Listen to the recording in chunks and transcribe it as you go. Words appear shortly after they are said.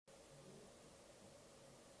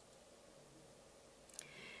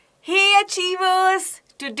Hi Achievers!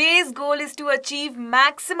 Today's goal is to achieve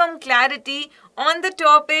maximum clarity on the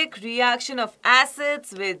topic reaction of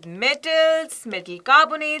acids with metals, metal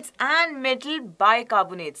carbonates and metal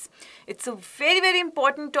bicarbonates. It's a very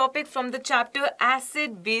important topic from the chapter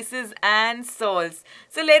Acid, Bases and Salts.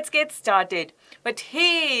 So let's get started. But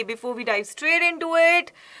hey, before we dive straight into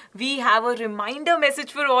it, we have a reminder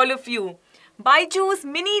message for all of you. BYJU'S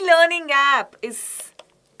mini learning app is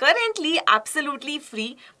currently absolutely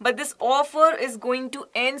free, but this offer is going to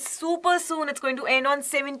end super soon. It's going to end on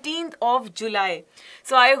 17th of July.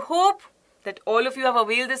 So I hope that all of you have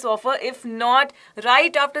availed this offer. If not,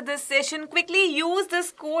 right after this session, quickly use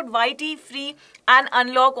this code YTFREE and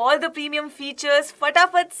unlock all the premium features.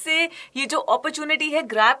 फटाफट से ये जो opportunity है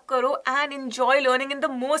grab करो and enjoy learning in the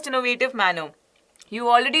most innovative manner. You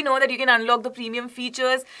already know that you can unlock the premium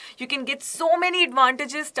features. You can get so many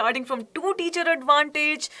advantages, starting from 2-teacher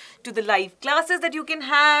advantage to the live classes that you can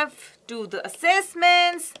have, to the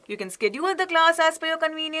assessments. You can schedule the class as per your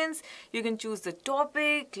convenience. You can choose the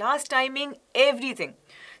topic, class timing, everything.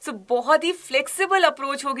 So बहुत ही flexible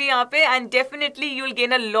approach होगी यहाँ पे and definitely you'll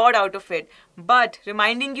gain a lot out of it. But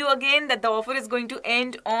reminding you again that the offer is going to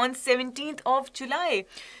end on 17th of July.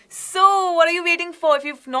 So what are you waiting for? If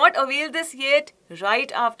you've not availed this yet,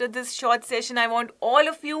 right after this short session, I want all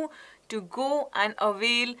of you to go and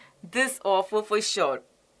avail this offer for sure.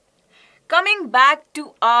 Coming back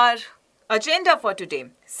to our agenda for today.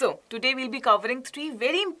 So today we'll be covering 3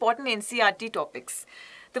 very important NCERT topics.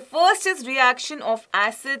 The first is reaction of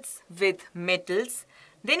acids with metals.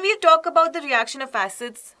 Then we'll talk about the reaction of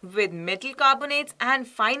acids with metal carbonates, and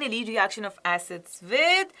finally reaction of acids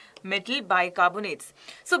with metal bicarbonates.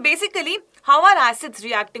 So basically, how are acids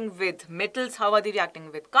reacting with metals? How are they reacting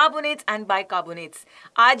with carbonates and bicarbonates?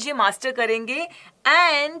 आज ये master करेंगे,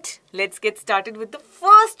 and let's get started with the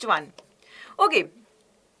first one. Okay,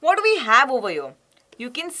 what do we have over here? You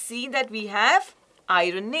can see that we have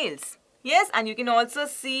iron nails. Yes, and you can also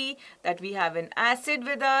see that we have an acid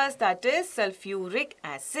with us, that is sulphuric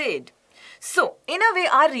acid. So, in a way,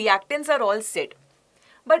 our reactants are all set.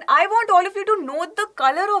 But I want all of you to note the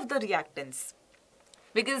color of the reactants.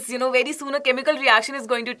 Because, very soon a chemical reaction is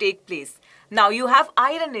going to take place. Now, you have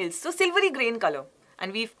iron nails, so silvery green color.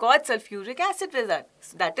 And we've got sulphuric acid with that.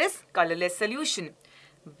 So, that is colorless solution.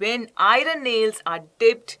 When iron nails are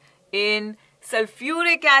dipped in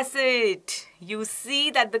sulphuric acid, you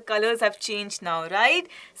see that the colors have changed now, right?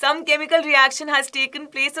 Some chemical reaction has taken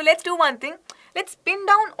place. So let's do one thing. Let's pin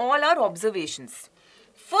down all our observations.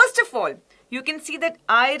 First of all, you can see that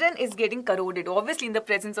iron is getting corroded. Obviously, in the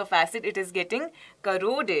presence of acid, it is getting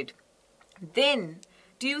corroded. Then,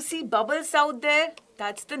 do you see bubbles out there?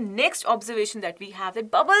 That's the next observation that we have,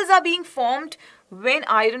 that bubbles are being formed when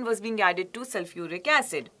iron was being added to sulphuric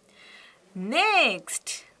acid.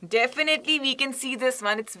 Next, definitely we can see this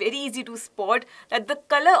one. It's very easy to spot that the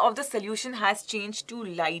color of the solution has changed to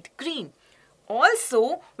light green.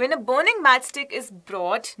 Also, when a burning matchstick is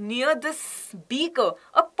brought near this beaker,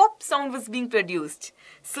 a pop sound was being produced.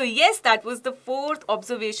 So yes, that was the 4th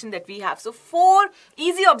observation that we have. So 4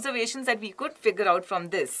 easy observations that we could figure out from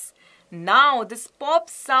this. Now, this pop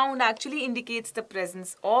sound actually indicates the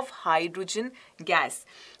presence of hydrogen gas.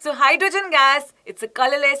 So, hydrogen gas, it's a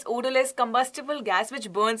colorless, odorless, combustible gas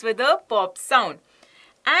which burns with a pop sound.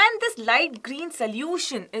 And this light green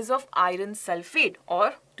solution is of iron sulfate,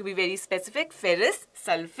 or to be very specific, ferrous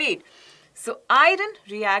sulfate. So, iron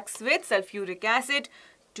reacts with sulphuric acid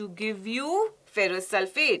to give you ferrous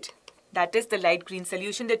sulfate. That is the light green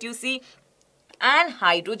solution that you see. And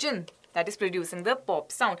hydrogen, that is producing the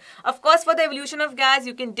pop sound. Of course, for the evolution of gas,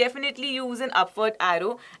 you can definitely use an upward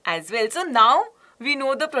arrow as well. So now we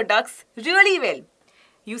know the products really well.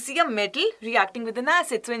 You see a metal reacting with an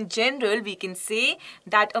acid. So in general, we can say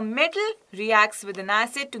that a metal reacts with an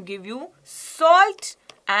acid to give you salt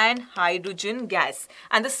and hydrogen gas.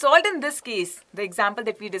 And the salt in this case, the example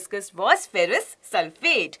that we discussed was ferrous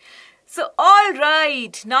sulfate. So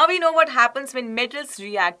alright, now we know what happens when metals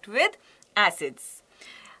react with acids.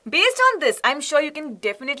 Based on this, I'm sure you can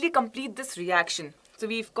definitely complete this reaction. So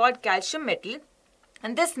we've got calcium metal,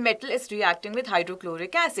 and this metal is reacting with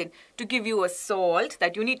hydrochloric acid to give you a salt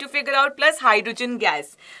that you need to figure out, plus hydrogen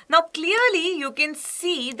gas. Now clearly you can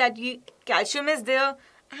see that calcium is there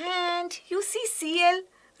and you see Cl.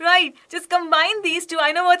 Right, just combine these two.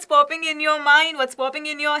 I know what's popping in your mind, what's popping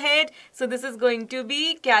in your head. So this is going to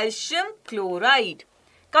be calcium chloride.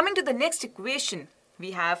 Coming to the next equation, we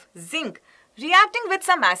have zinc reacting with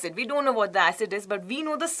some acid. We don't know what the acid is, but we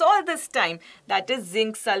know the salt this time. That is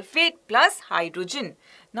zinc sulfate plus hydrogen.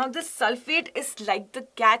 Now this sulfate is like the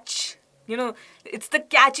catch it's the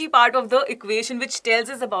catchy part of the equation which tells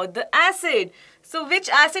us about the acid. So which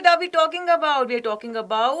acid are we talking about? We are talking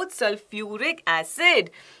about sulphuric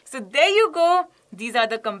acid. So there you go. These are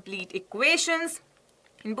the complete equations.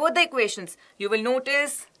 In both the equations, you will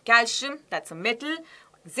notice calcium, that's a metal,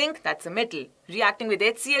 zinc, that's a metal. Reacting with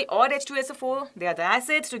HCl or H2SO4, they are the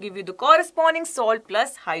acids to give you the corresponding salt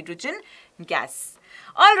plus hydrogen gas.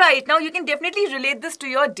 Alright, now you can definitely relate this to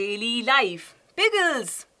your daily life.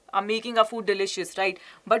 Pickles are making our food delicious, right?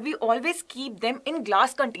 But we always keep them in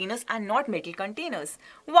glass containers and not metal containers.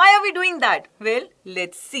 Why are we doing that? Well,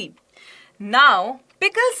 let's see. Now,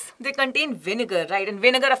 pickles, they contain vinegar, right? And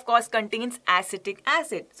vinegar, of course, contains acetic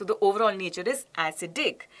acid. So the overall nature is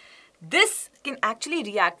acidic. This can actually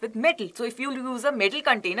react with metal. So if you use a metal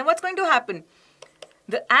container, what's going to happen?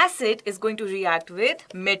 The acid is going to react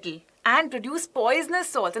with metal and produce poisonous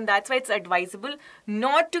salts, and that's why it's advisable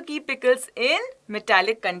not to keep pickles in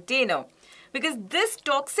metallic container, because this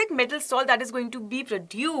toxic metal salt that is going to be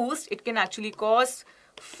produced, it can actually cause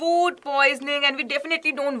food poisoning, and we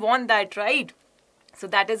definitely don't want that, right? So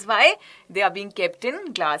that is why they are being kept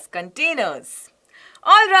in glass containers.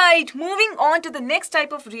 Alright, moving on to the next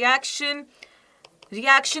type of reaction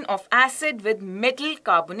of acid with metal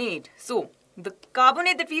carbonate. So the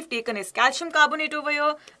carbonate that we've taken is calcium carbonate over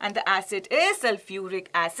here, and the acid is sulphuric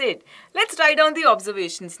acid. Let's write down the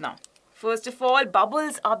observations now. First of all,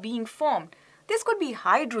 bubbles are being formed. This could be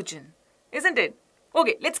hydrogen, isn't it?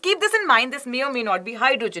 Okay, let's keep this in mind. This may or may not be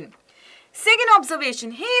hydrogen. Second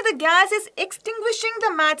observation, hey, the gas is extinguishing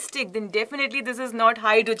the matchstick. Then definitely this is not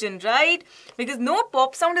hydrogen, right? Because no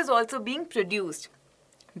pop sound is also being produced.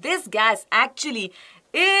 This gas actually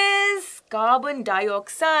is carbon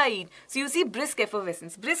dioxide. So you see brisk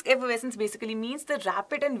effervescence. Brisk effervescence basically means the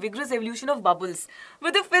rapid and vigorous evolution of bubbles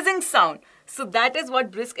with a fizzing sound. So that is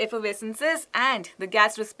what brisk effervescence is, and the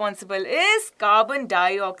gas responsible is carbon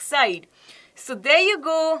dioxide. So there you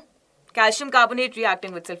go. Calcium carbonate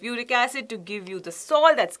reacting with sulphuric acid to give you the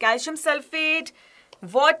salt, that's calcium sulfate,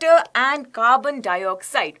 water and carbon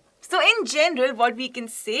dioxide. So in general, what we can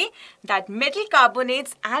say that metal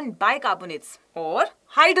carbonates and bicarbonates or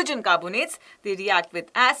hydrogen carbonates, they react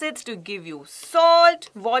with acids to give you salt,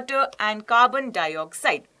 water and carbon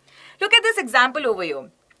dioxide. Look at this example over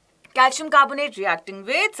here. Calcium carbonate reacting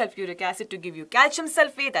with sulphuric acid to give you calcium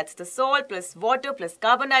sulfate, that's the salt, plus water plus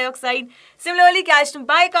carbon dioxide. Similarly, calcium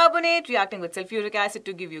bicarbonate reacting with sulphuric acid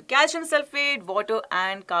to give you calcium sulfate, water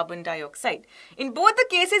and carbon dioxide. In both the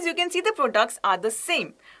cases, you can see the products are the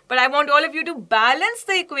same. But I want all of you to balance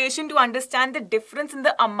the equation to understand the difference in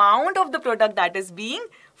the amount of the product that is being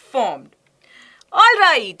formed.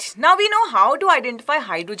 Alright, now we know how to identify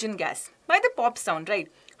hydrogen gas by the pop sound, right?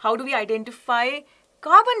 How do we identify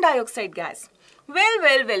carbon dioxide gas?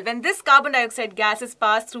 Well, when this carbon dioxide gas is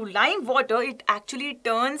passed through lime water, it actually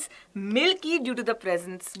turns milky due to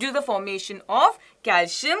the formation of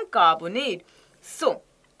calcium carbonate. So,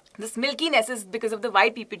 this milkiness is because of the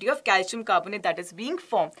white PPT of calcium carbonate that is being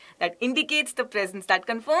formed. That indicates the presence, that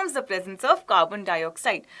confirms the presence of carbon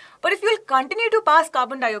dioxide. But if you will continue to pass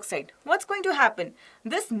carbon dioxide, what's going to happen?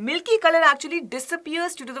 This milky color actually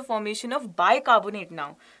disappears due to the formation of bicarbonate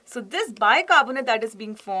now. So this bicarbonate that is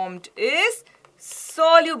being formed is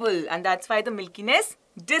soluble, and that's why the milkiness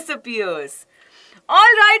disappears.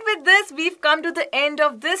 Alright, with this, we've come to the end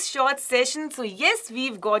of this short session. So yes,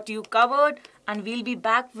 we've got you covered, and we'll be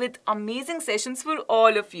back with amazing sessions for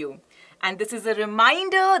all of you. And this is a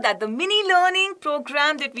reminder that the mini learning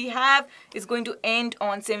program that we have is going to end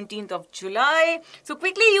on 17th of July. So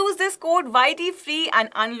quickly use this code YTFREE and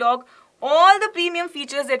unlock all the premium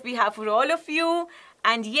features that we have for all of you.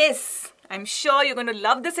 And yes, I'm sure you're going to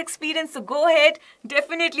love this experience. So go ahead,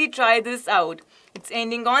 definitely try this out. It's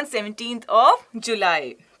ending on 17th of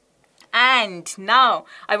July. And now,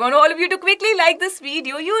 I want all of you to quickly like this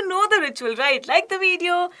video. You know the ritual, right? Like the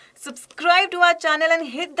video, subscribe to our channel and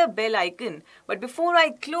hit the bell icon. But before I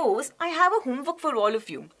close, I have a homework for all of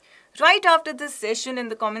you. Right after this session in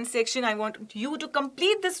the comment section, I want you to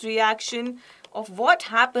complete this reaction of what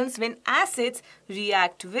happens when acids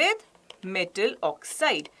react with metal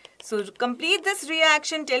oxide. So complete this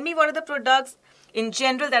reaction. Tell me what are the products in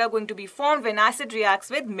general that are going to be formed when acid reacts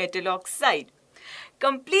with metal oxide.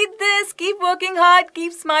 Complete this, keep working hard,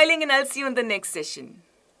 keep smiling, and I'll see you in the next session.